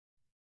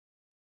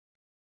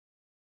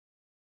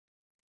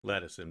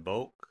Let us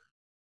invoke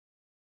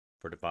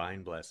for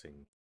divine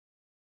blessing.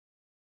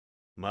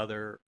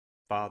 Mother,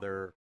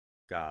 Father,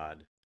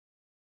 God,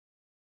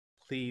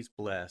 please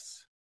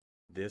bless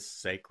this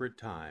sacred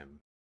time.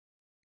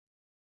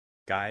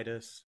 Guide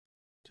us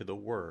to the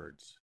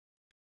words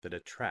that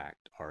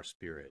attract our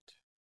spirit.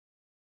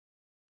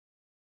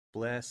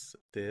 Bless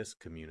this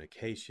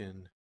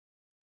communication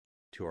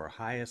to our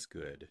highest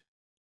good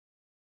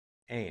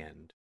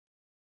and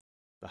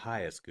the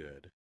highest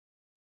good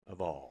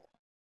of all.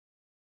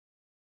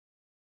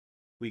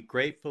 We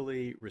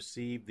gratefully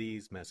receive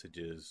these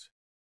messages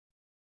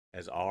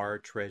as our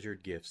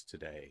treasured gifts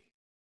today.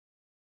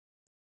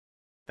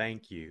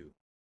 Thank you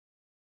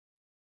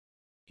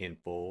in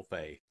full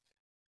faith.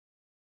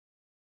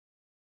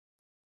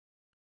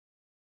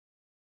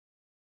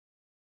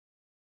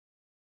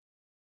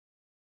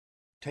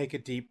 Take a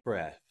deep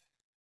breath.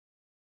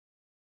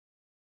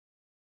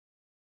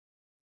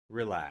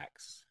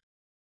 Relax.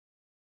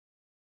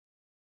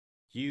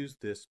 Use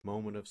this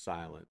moment of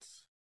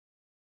silence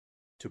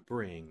to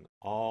bring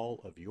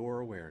all of your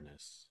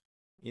awareness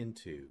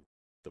into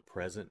the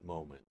present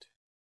moment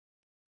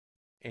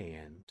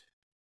and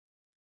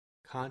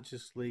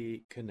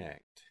consciously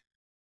connect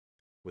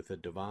with the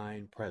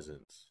divine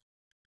presence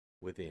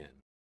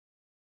within.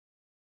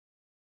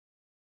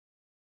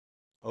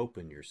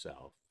 Open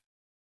yourself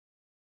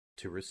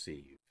to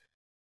receive.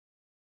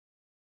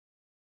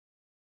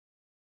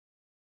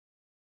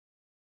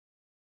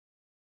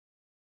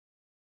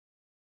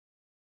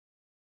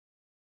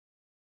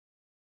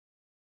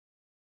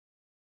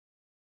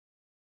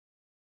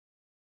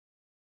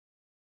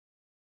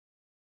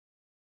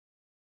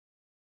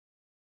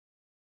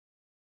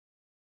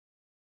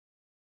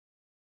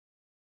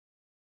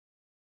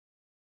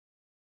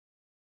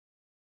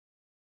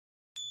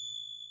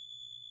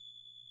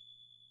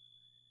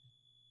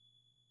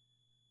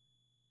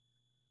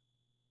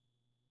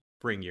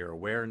 Bring your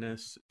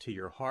awareness to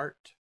your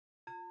heart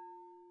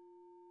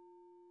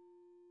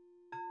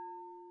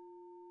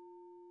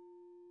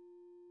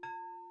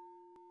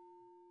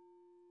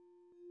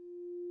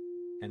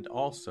and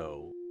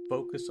also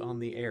focus on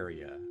the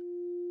area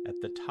at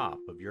the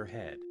top of your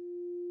head.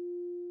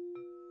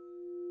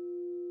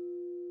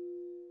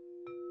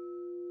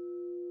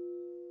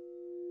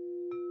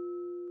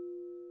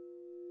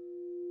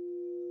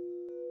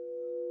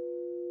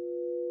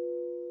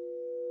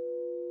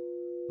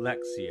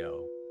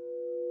 Lectio.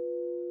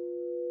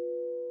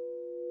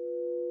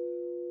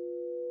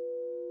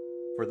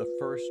 For the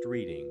first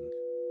reading,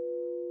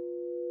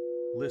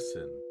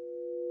 listen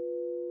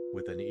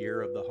with an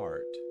ear of the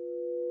heart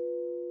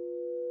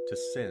to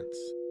sense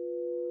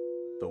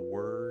the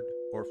word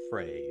or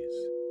phrase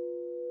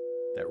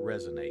that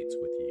resonates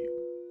with you.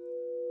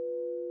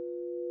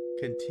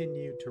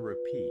 Continue to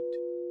repeat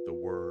the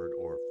word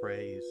or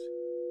phrase.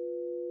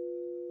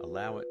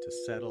 Allow it to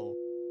settle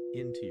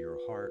into your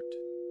heart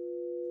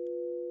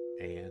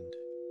and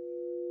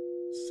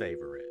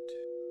savor it.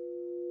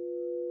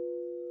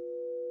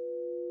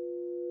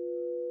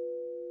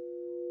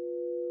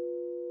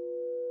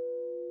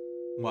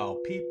 While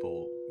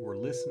people were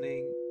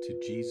listening to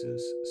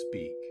Jesus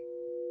speak,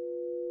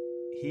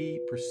 he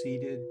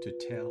proceeded to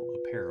tell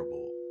a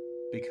parable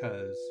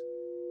because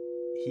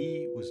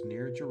he was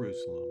near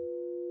Jerusalem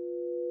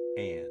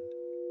and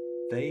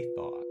they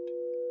thought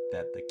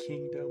that the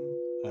kingdom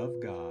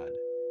of God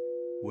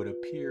would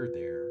appear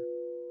there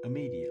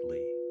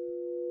immediately.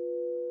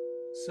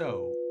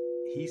 So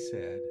he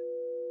said,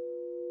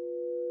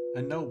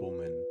 a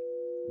nobleman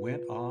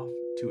went off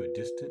to a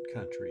distant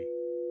country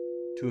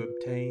to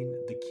obtain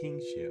the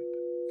kingship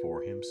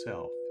for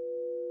himself,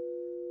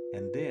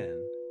 and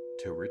then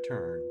to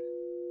return.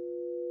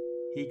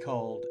 He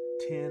called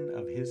 10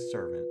 of his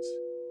servants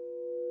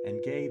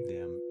and gave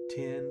them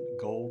 10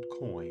 gold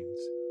coins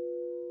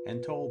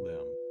and told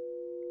them,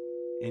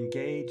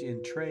 engage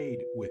in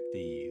trade with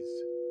these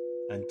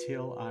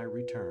until I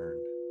return.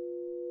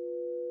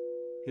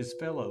 His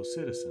fellow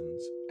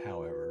citizens,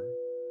 however,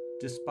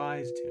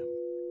 despised him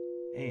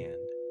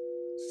and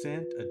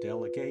sent a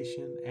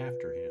delegation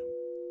after him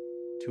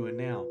to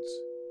announce,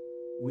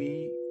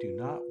 we do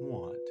not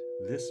want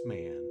this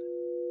man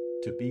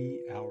to be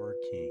our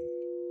king.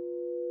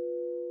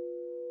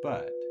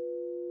 But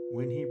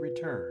when he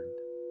returned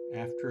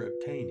after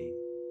obtaining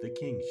the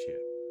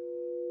kingship,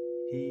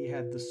 he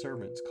had the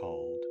servants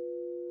called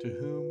to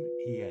whom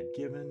he had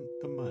given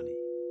the money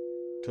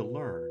to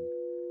learn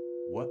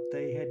what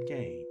they had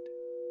gained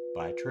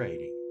by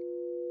trading.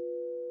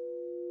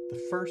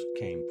 The first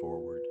came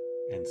forward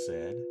and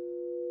said,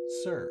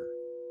 Sir,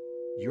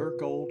 your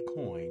gold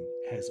coin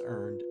has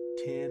earned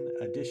 10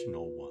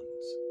 additional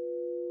ones.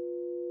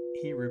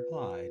 He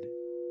replied,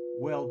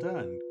 well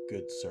done,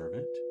 good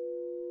servant.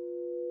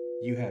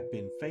 You have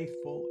been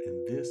faithful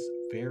in this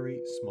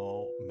very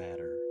small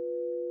matter.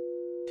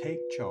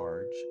 Take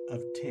charge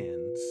of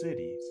 10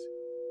 cities.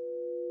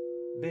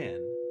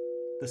 Then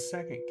the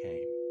second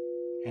came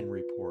and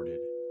reported,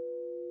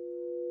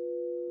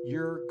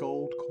 your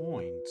gold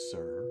coin,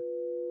 sir,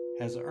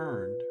 has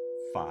earned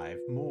 5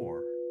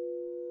 more.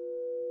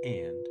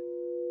 And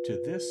To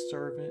this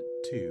servant,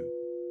 too,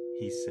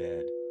 he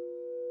said,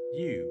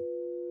 "You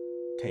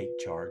take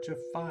charge of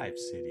 5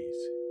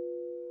 cities."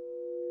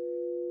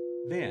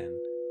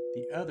 Then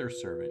the other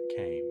servant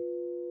came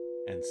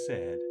and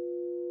said,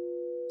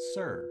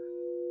 "Sir,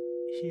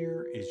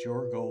 here is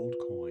your gold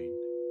coin.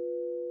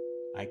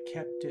 I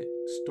kept it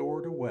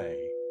stored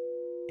away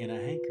in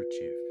a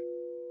handkerchief,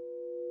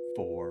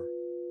 for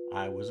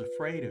I was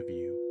afraid of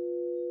you,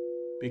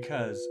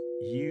 because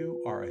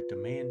you are a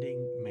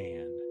demanding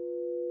man.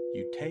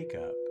 You take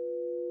up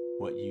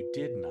what you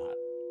did not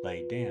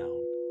lay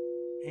down,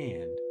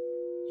 and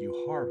you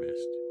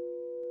harvest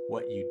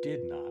what you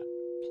did not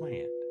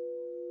plant."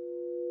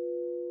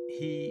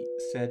 He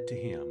said to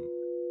him,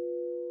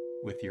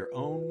 "With your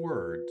own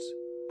words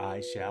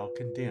I shall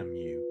condemn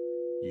you,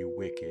 you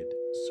wicked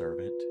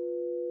servant.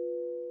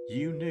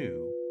 You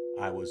knew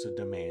I was a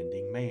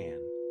demanding man,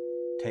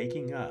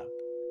 taking up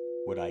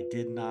what I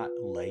did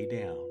not lay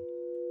down,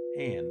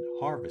 and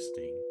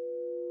harvesting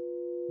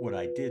what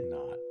I did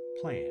not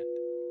plant.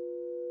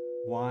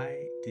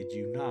 Why did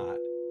you not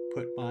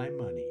put my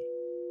money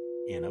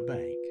in a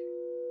bank?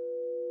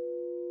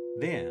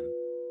 Then,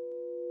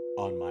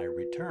 on my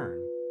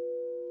return,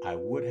 I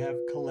would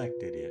have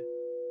collected it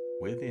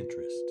with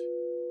interest."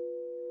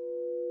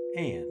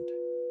 And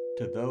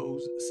to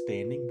those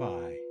standing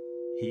by,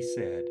 he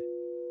said,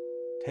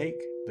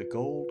 "Take the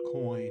gold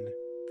coin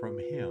from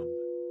him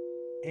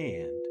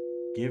and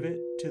give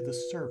it to the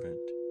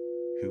servant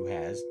who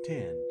has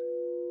 10.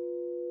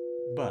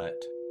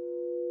 But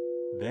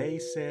they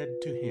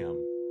said to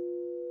him,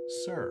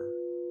 "Sir,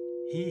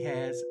 he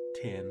has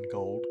 10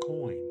 gold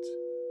coins."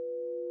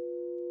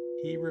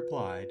 He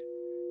replied,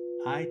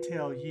 "I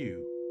tell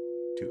you,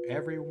 to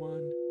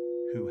everyone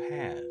who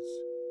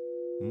has,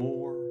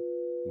 more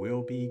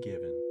will be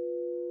given.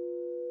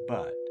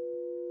 But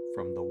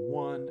from the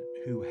one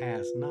who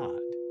has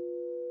not,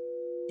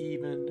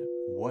 even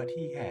what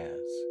he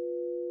has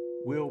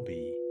will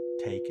be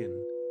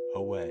taken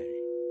away.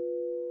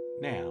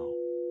 Now,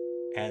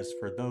 as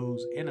for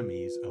those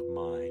enemies of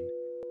mine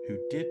who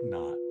did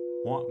not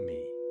want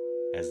me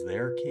as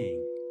their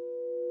king,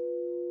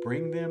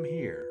 bring them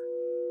here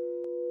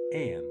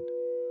and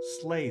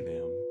slay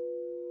them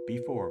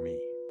before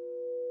me."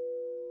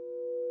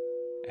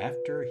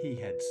 After he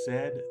had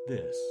said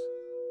this,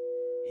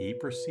 he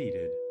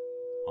proceeded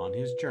on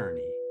his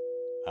journey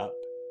up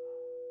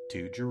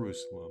to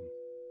Jerusalem.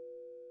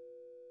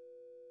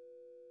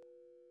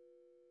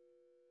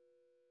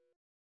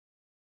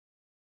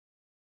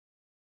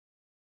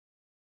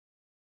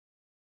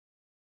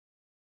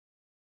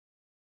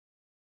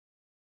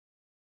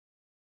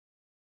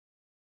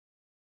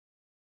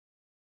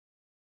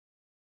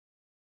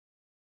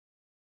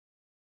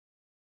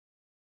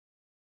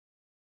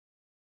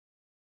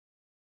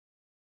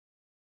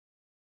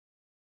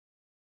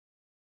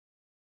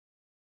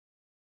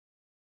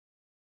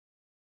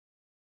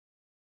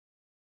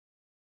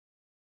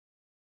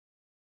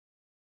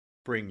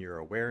 Bring your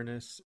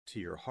awareness to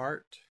your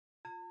heart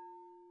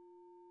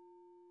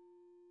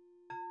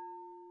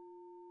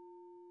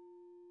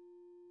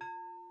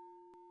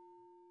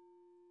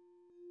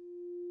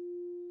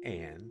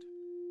and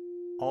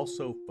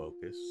also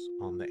focus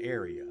on the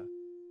area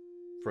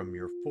from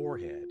your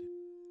forehead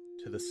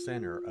to the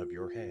center of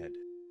your head.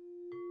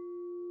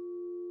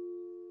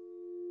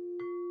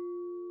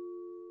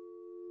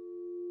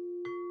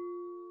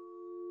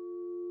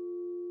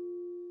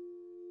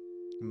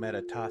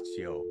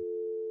 Meditatio.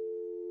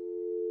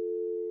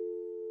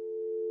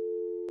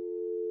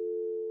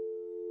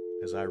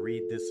 As I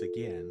read this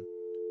again,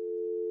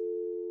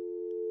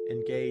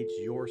 engage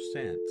your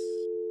sense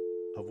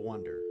of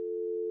wonder.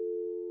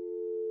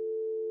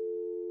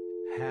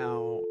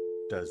 How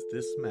does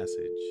this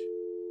message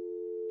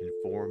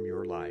inform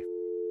your life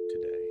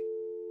today?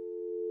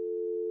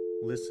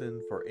 Listen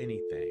for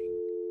anything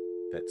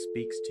that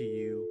speaks to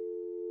you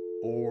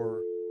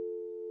or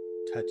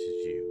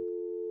touches you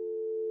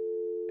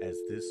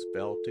as this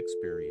felt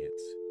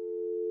experience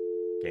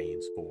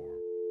gains form.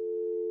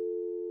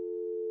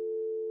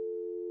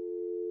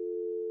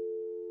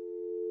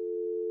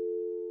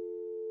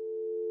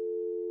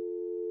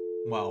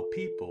 While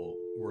people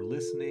were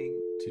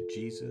listening to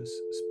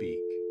Jesus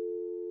speak,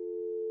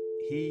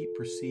 he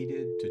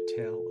proceeded to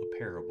tell a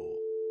parable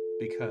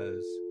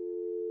because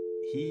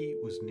he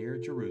was near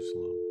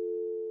Jerusalem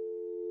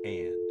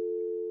and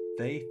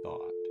they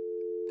thought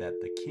that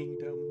the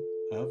kingdom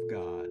of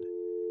God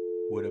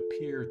would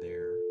appear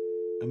there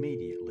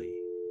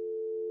immediately.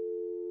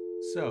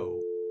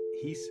 So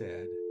he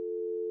said,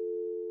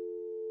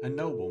 "A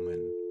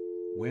nobleman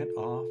went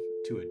off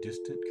to a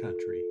distant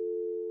country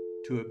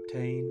to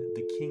obtain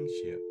the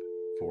kingship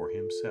for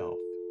himself,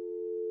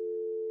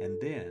 and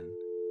then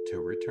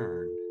to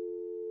return.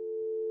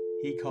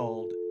 He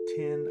called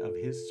 10 of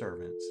his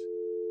servants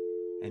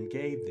and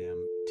gave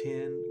them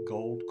 10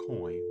 gold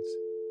coins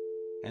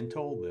and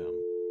told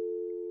them,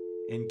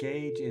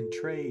 'Engage in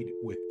trade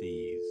with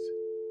these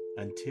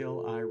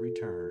until I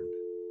return.'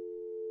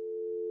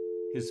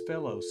 His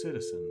fellow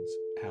citizens,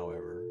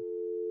 however,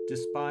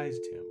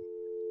 despised him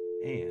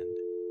and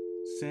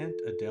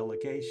sent a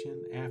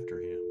delegation after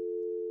him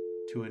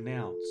to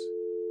announce,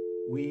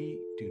 "We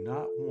do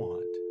not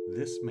want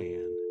this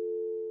man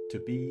to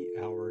be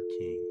our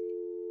king."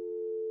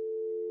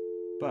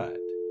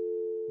 But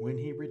when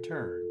he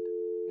returned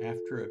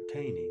after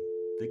obtaining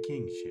the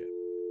kingship,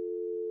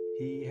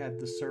 he had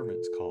the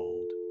servants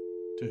called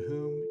to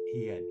whom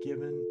he had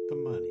given the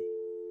money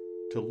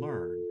to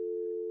learn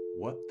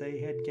what they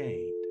had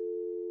gained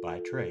by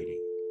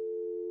trading.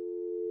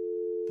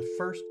 The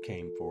first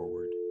came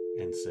forward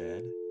and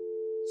said,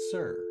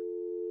 "Sir,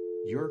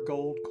 your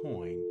gold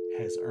coin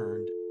has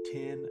earned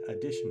 10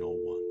 additional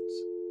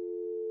ones."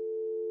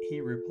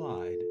 He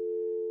replied,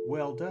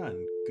 "Well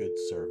done, good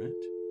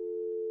servant.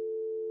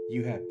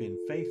 You have been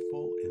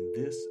faithful in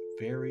this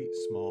very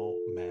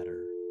small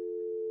matter.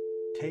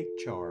 Take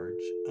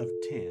charge of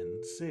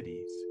 10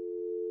 cities."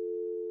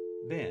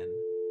 Then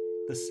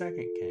the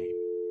second came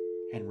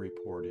and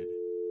reported,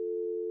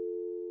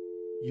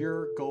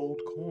 "Your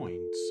gold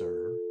coin,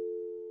 sir,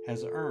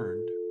 has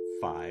earned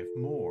 5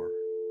 more."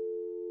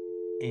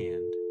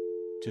 And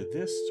to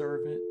this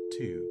servant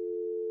too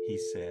he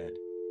said,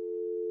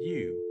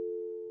 "You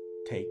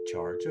take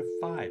charge of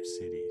 5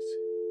 cities."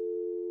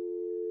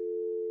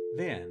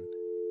 Then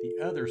the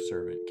other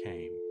servant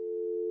came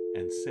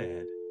and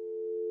said,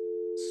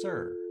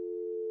 "Sir,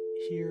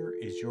 here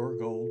is your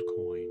gold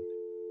coin.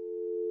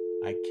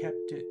 I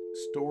kept it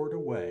stored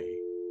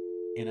away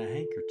in a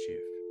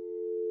handkerchief,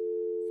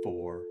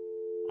 for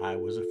I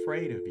was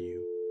afraid of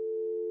you,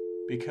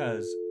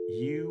 because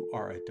you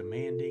are a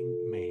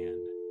demanding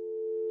man.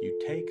 You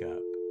take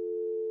up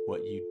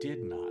what you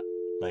did not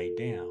lay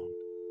down,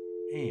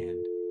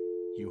 and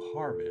you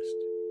harvest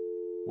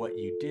what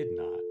you did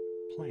not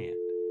plant."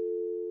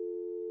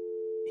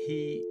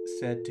 He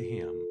said to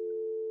him,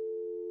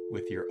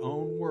 "With your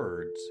own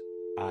words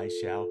I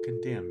shall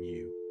condemn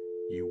you,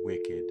 you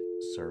wicked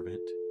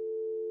servant.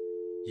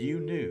 You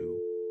knew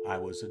I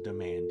was a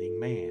demanding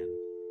man,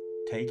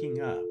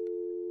 taking up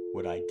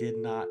what I did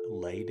not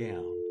lay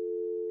down,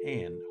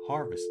 and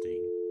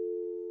harvesting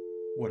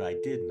what I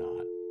did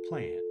not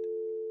plant.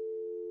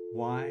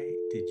 Why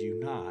did you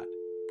not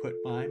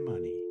put my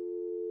money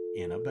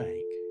in a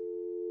bank?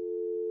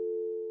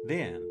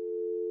 Then,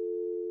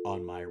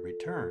 on my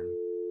return,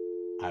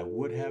 I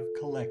would have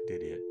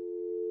collected it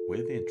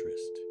with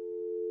interest."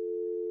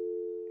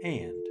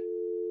 And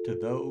to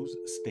those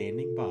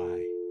standing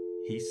by,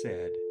 he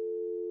said,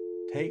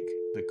 "Take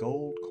the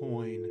gold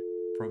coin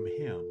from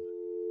him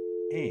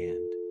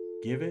and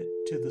give it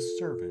to the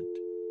servant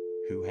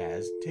who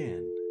has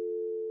 10.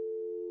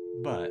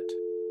 But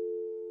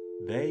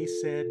they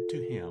said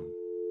to him,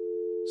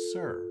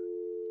 "Sir,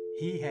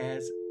 he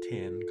has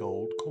 10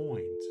 gold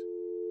coins."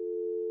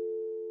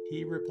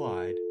 He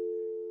replied,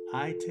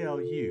 "I tell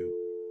you,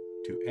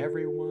 to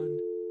everyone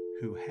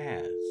who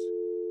has,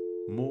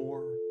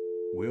 more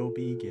will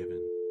be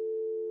given.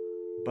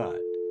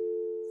 But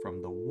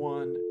from the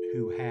one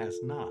who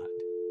has not,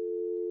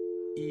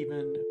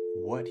 even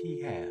what he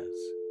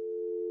has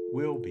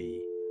will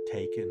be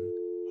taken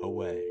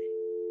away.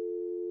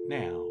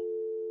 Now,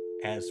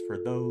 as for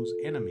those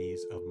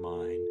enemies of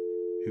mine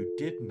who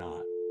did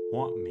not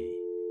want me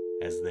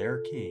as their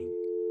king,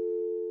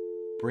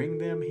 bring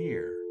them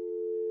here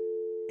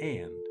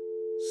and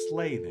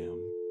slay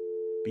them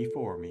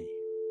before me."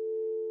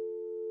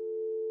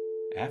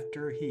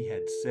 After he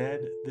had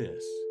said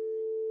this,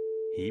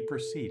 he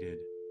proceeded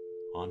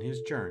on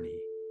his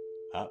journey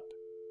up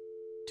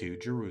to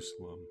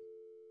Jerusalem.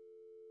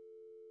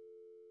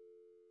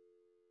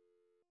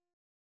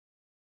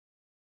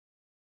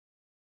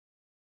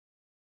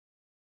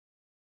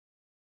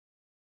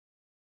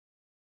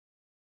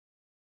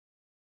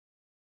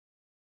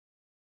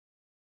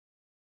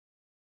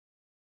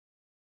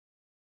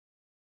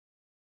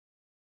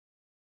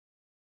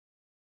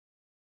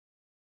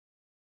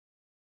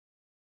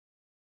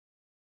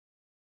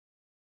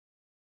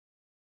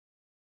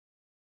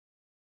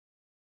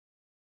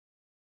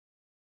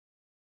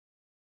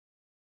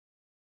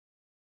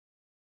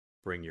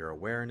 Bring your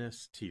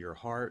awareness to your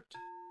heart.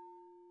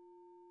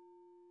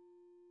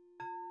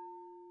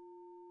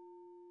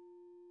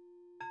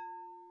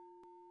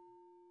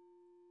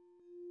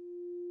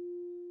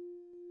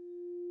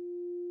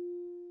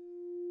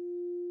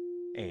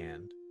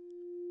 And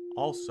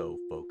also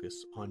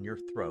focus on your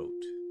throat.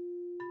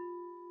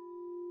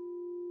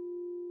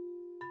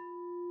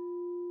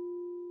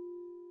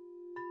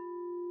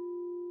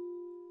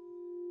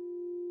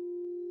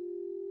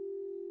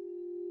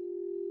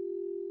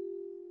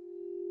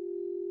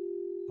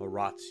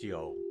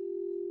 Oratio.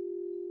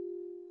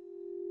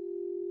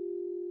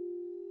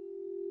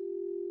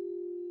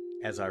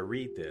 As I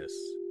read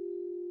this,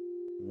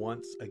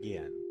 once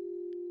again,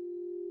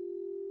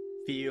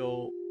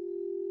 feel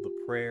the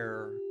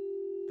prayer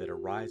that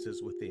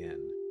arises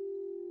within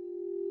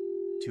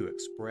to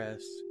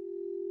express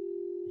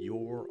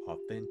your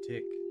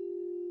authentic,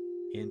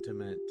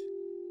 intimate,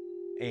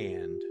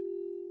 and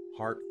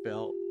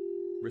heartfelt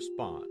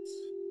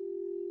response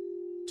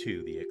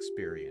to the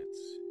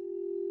experience.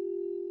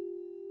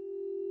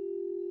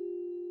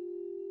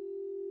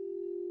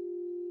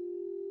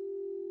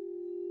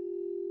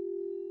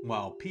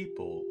 While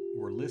people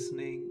were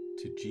listening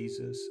to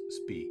Jesus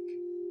speak,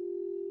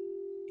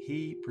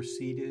 he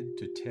proceeded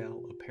to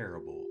tell a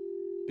parable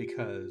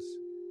because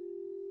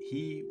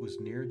he was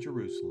near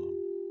Jerusalem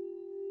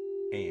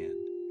and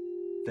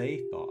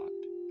they thought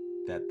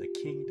that the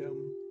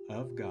kingdom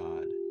of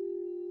God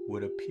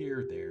would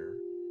appear there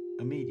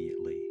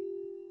immediately.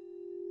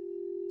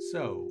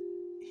 So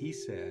he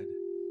said,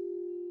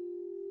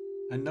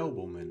 a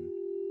nobleman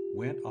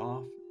went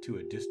off to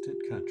a distant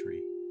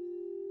country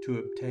to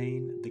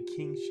obtain the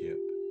kingship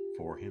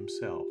for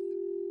himself,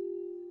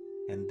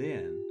 and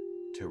then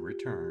to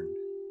return.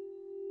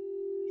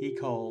 He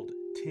called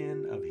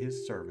 10 of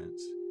his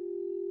servants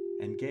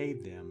and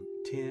gave them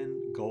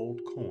 10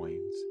 gold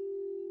coins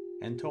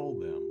and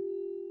told them,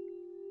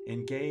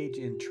 engage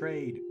in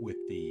trade with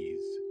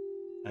these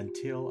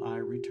until I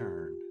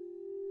return.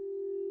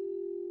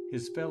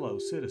 His fellow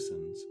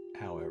citizens,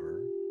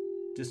 however,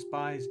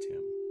 despised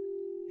him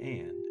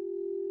and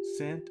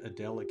sent a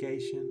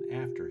delegation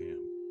after him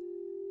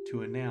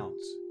to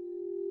announce,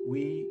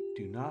 we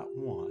do not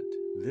want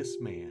this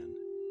man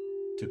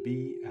to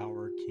be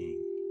our king.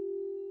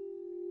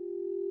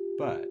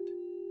 But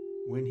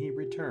when he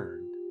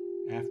returned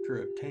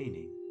after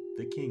obtaining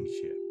the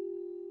kingship,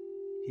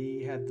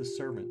 he had the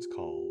servants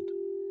called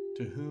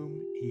to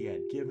whom he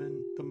had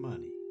given the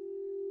money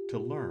to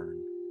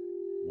learn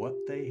what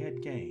they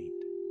had gained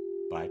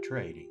by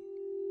trading.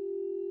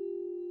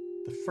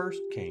 The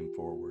first came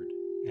forward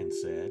and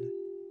said,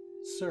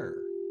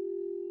 Sir,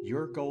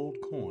 your gold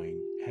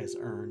coin has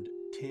earned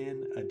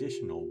 10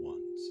 additional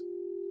ones.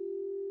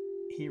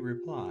 He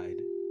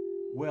replied,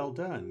 well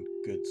done,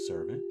 good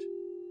servant.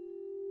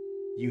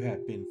 You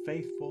have been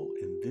faithful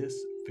in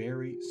this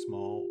very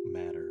small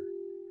matter.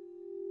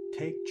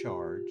 Take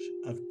charge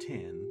of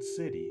 10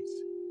 cities.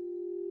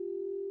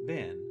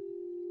 Then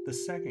the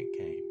second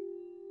came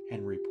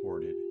and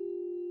reported,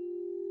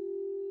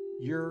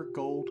 your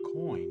gold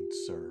coin,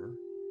 sir,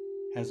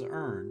 has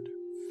earned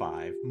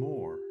 5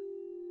 more.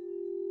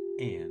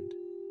 And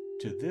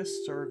to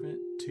this servant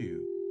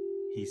too,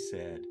 he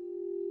said,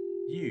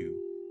 you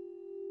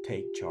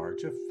take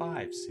charge of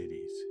 5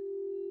 cities.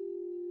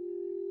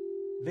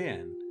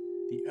 Then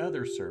the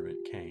other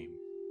servant came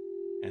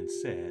and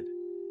said,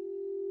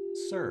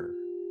 Sir,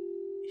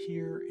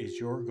 here is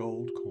your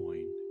gold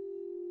coin.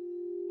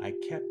 I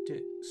kept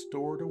it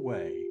stored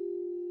away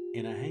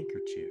in a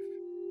handkerchief,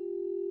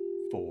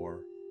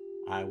 for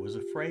I was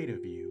afraid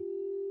of you,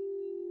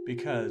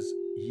 because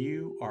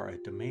you are a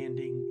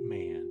demanding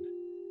man.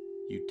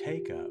 You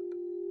take up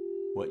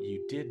what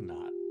you did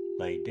not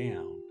lay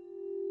down,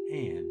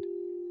 and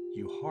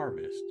you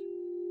harvest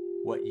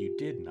what you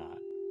did not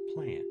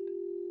plant.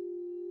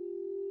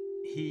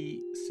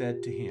 He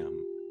said to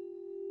him,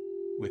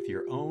 with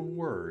your own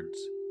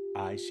words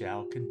I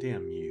shall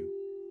condemn you,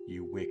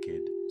 you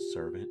wicked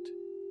servant.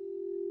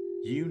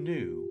 You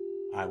knew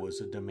I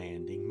was a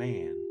demanding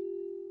man,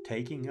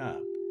 taking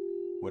up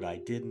what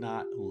I did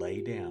not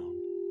lay down,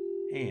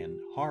 and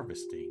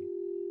harvesting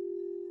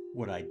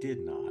what I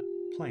did not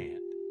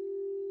plant.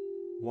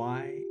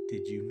 Why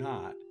did you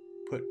not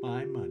put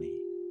my money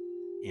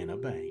in a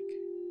bank?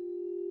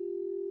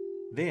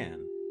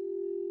 Then,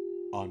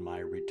 on my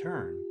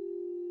return,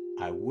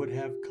 I would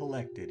have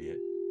collected it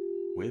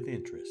with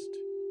interest.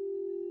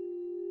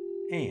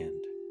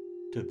 And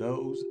to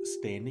those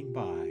standing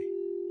by,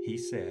 he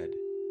said,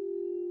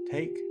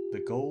 take the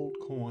gold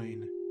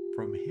coin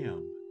from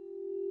him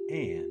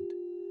and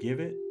give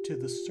it to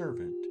the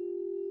servant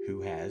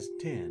who has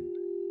 10.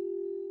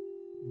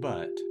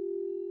 But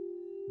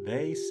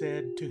they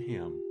said to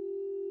him,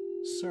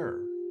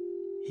 Sir,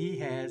 he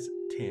has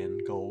 10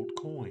 gold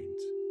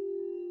coins.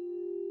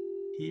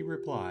 He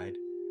replied,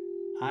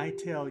 I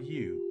tell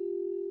you,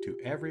 to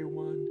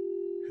everyone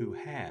who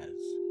has,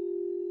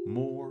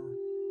 more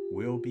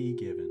will be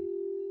given.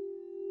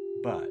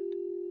 But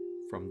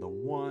from the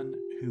one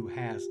who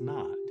has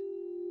not,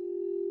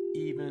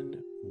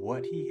 even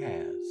what he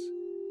has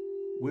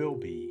will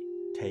be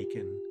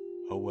taken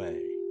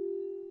away.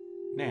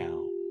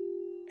 Now,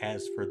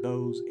 as for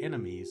those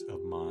enemies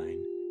of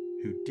mine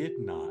who did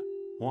not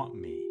want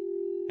me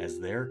as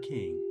their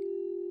king,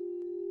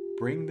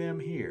 bring them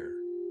here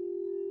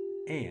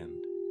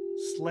and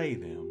slay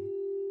them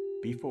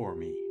before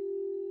me.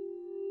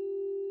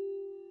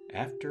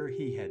 After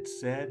he had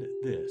said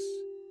this,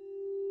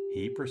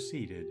 he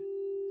proceeded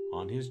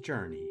on his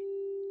journey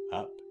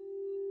up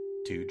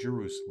to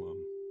Jerusalem.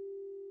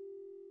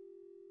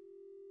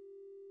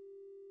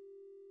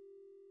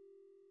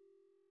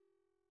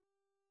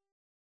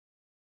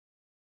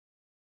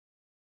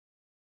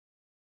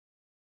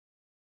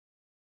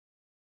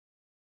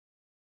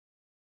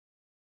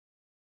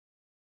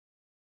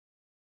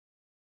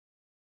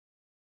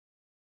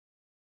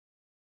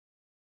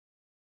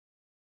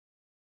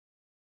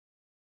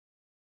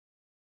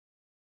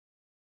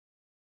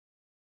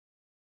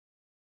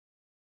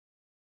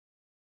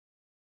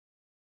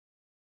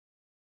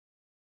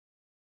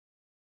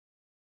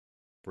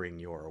 Bring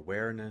your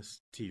awareness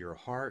to your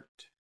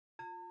heart.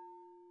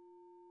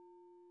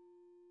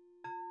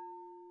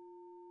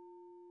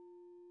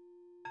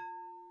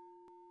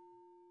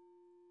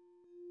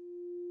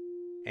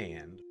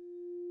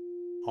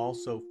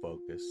 also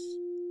focus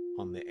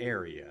on the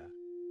area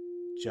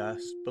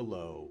just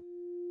below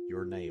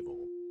your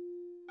navel.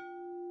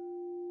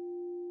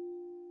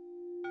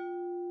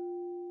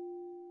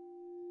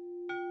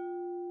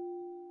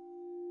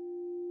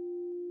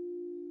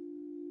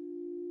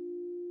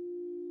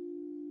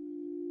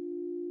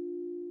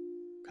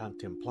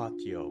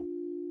 Contemplatio.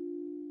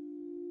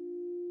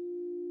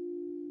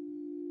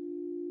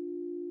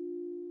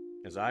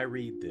 As I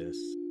read this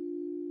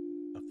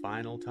a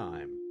final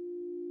time,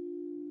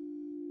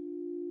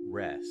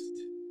 rest.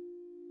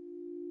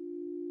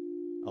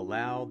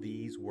 Allow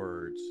these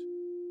words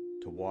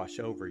to wash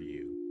over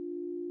you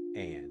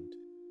and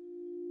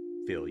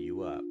fill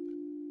you up.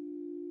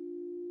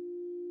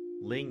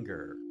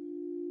 Linger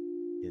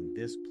in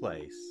this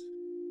place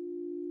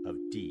of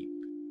deep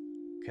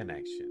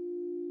connection.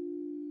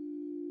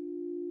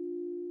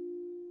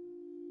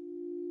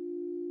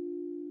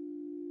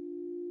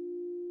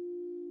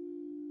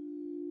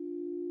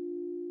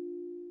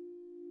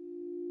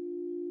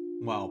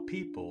 While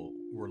people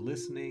were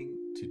listening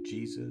to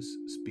Jesus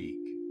speak,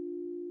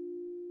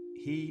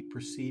 he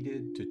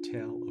proceeded to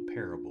tell a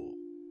parable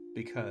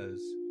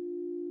because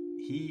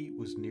he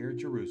was near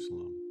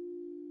Jerusalem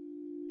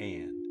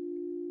and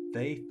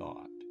they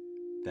thought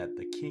that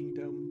the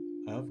kingdom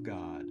of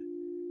God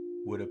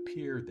would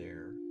appear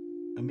there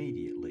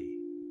immediately.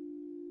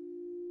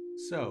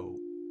 So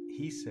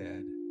he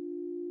said,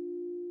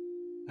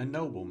 "A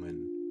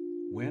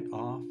nobleman went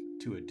off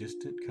to a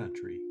distant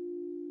country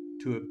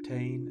to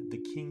obtain the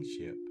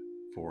kingship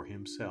for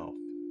himself,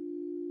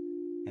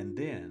 and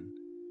then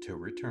to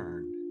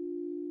return.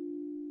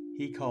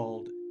 He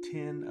called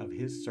 10 of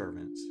his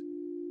servants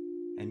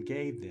and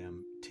gave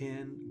them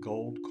 10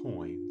 gold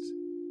coins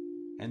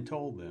and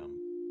told them,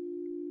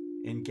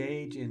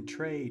 'Engage in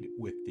trade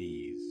with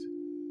these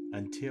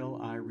until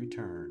I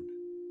return.'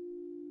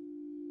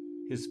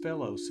 His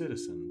fellow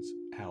citizens,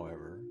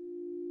 however,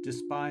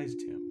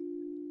 despised him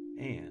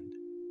and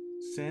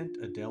sent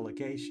a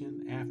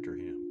delegation after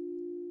him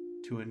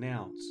to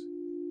announce,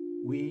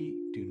 'We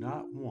do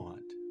not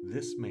want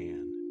this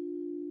man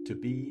to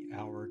be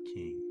our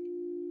king.'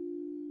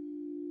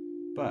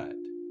 But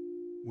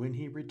when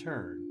he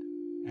returned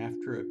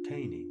after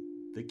obtaining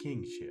the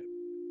kingship,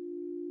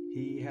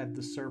 he had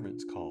the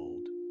servants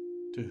called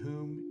to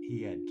whom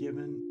he had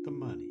given the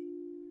money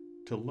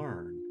to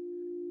learn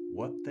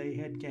what they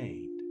had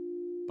gained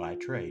by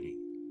trading.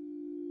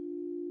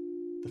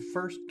 The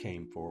first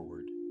came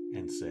forward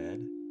and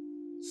said,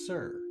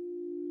 'Sir,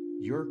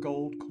 your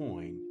gold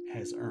coin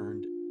has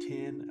earned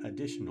 10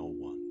 additional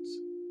ones.'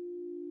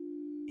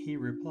 He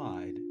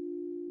replied,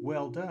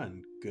 'Well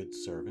done, good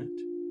servant.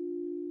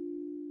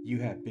 You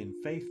have been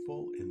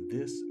faithful in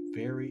this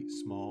very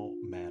small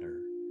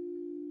matter.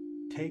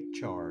 Take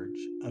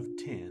charge of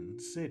 10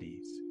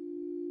 cities.'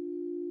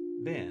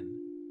 Then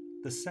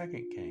the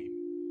second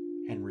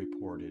came and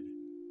reported,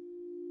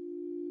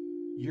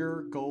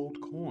 'Your gold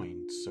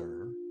coin,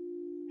 sir,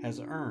 has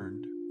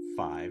earned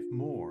 5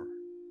 more.'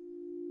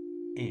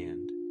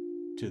 And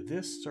to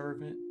this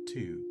servant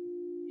too,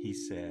 he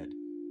said,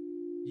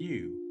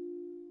 'You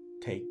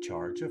take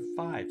charge of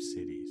 5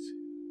 cities.'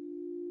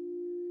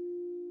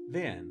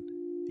 Then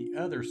the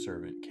other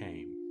servant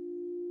came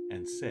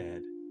and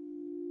said,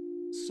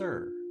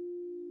 'Sir,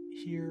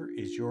 here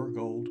is your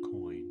gold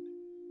coin.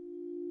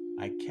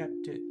 I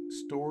kept it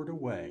stored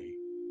away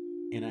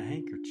in a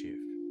handkerchief,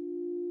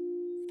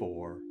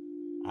 for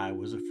I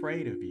was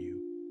afraid of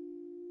you,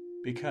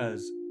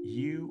 because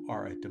you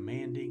are a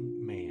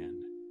demanding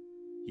man.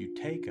 You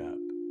take up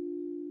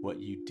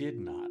what you did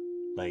not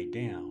lay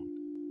down,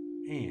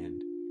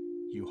 and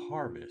you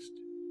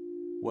harvest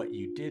what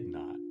you did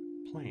not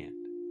plant.'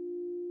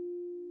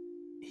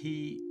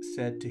 He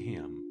said to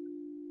him,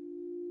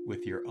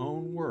 'With your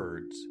own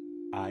words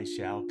I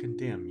shall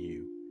condemn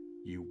you,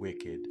 you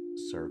wicked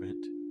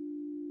servant.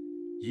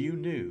 You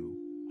knew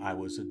I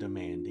was a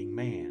demanding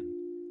man,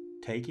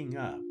 taking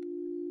up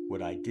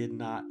what I did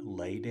not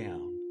lay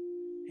down,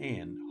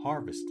 and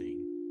harvesting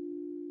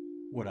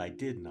what I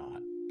did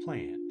not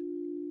plant.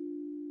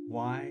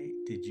 Why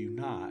did you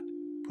not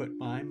put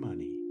my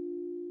money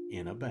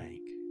in a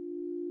bank?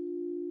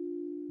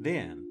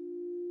 Then,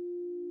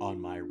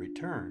 on my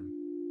return,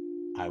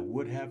 I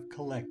would have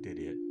collected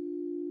it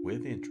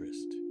with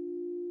interest.'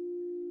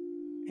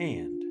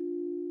 And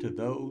to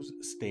those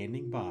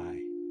standing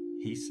by,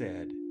 he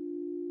said,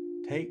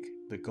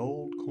 'Take the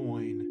gold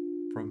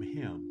coin from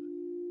him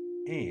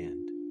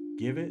and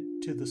give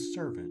it to the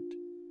servant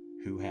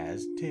who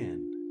has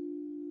 10.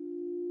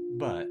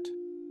 But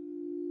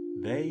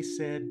they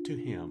said to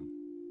him,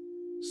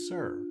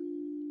 'Sir,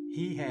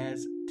 he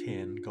has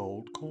 10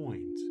 gold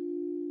coins.'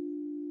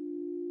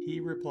 He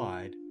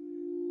replied,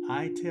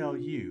 'I tell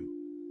you,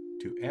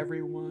 to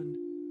everyone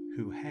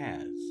who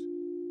has,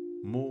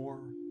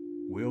 more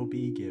will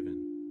be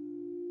given.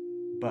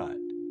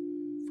 But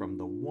from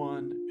the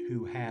one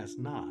who has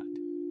not,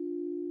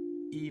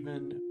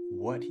 even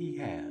what he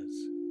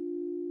has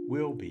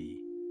will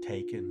be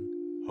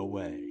taken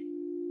away.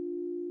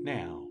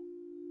 Now,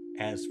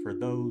 as for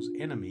those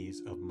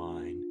enemies of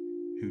mine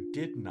who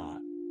did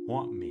not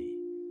want me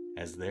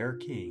as their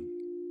king.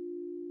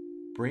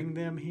 Bring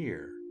them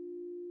here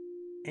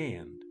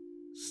and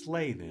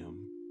slay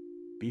them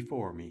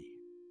before me."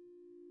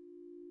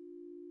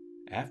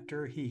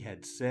 After he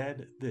had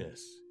said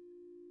this,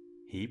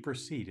 he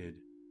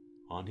proceeded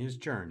on his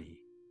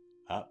journey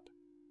up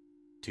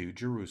to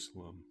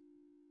Jerusalem.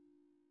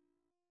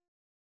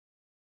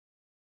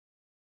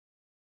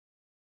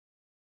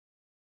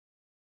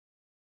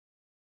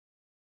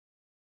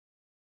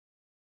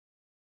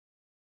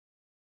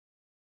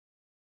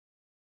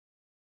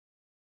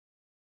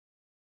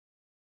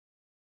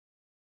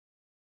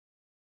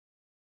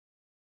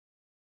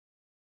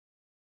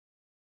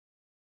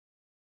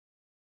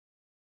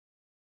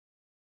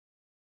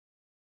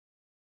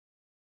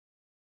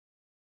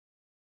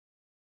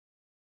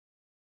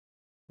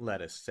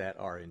 Let us set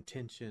our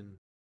intention.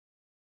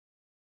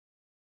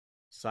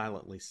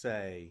 Silently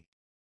say,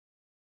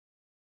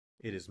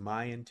 "It is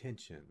my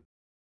intention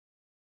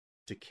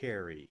to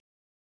carry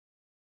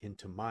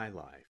into my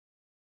life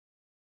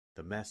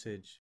the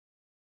message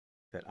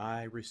that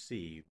I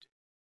received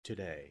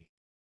today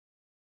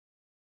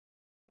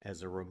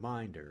as a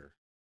reminder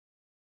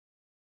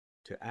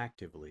to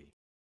actively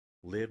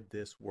live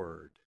this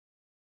word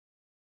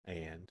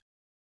and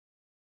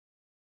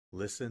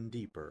listen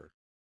deeper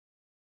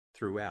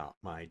throughout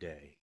my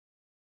day."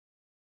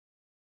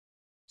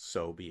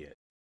 So be it.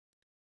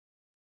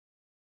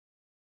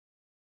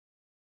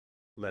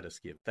 Let us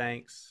give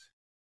thanks.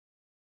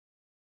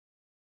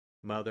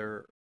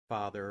 Mother,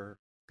 Father,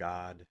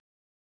 God,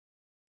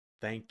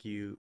 thank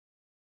you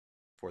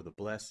for the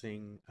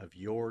blessing of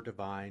your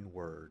divine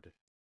word.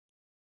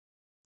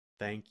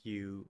 Thank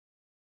you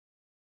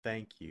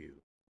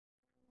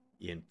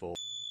in full.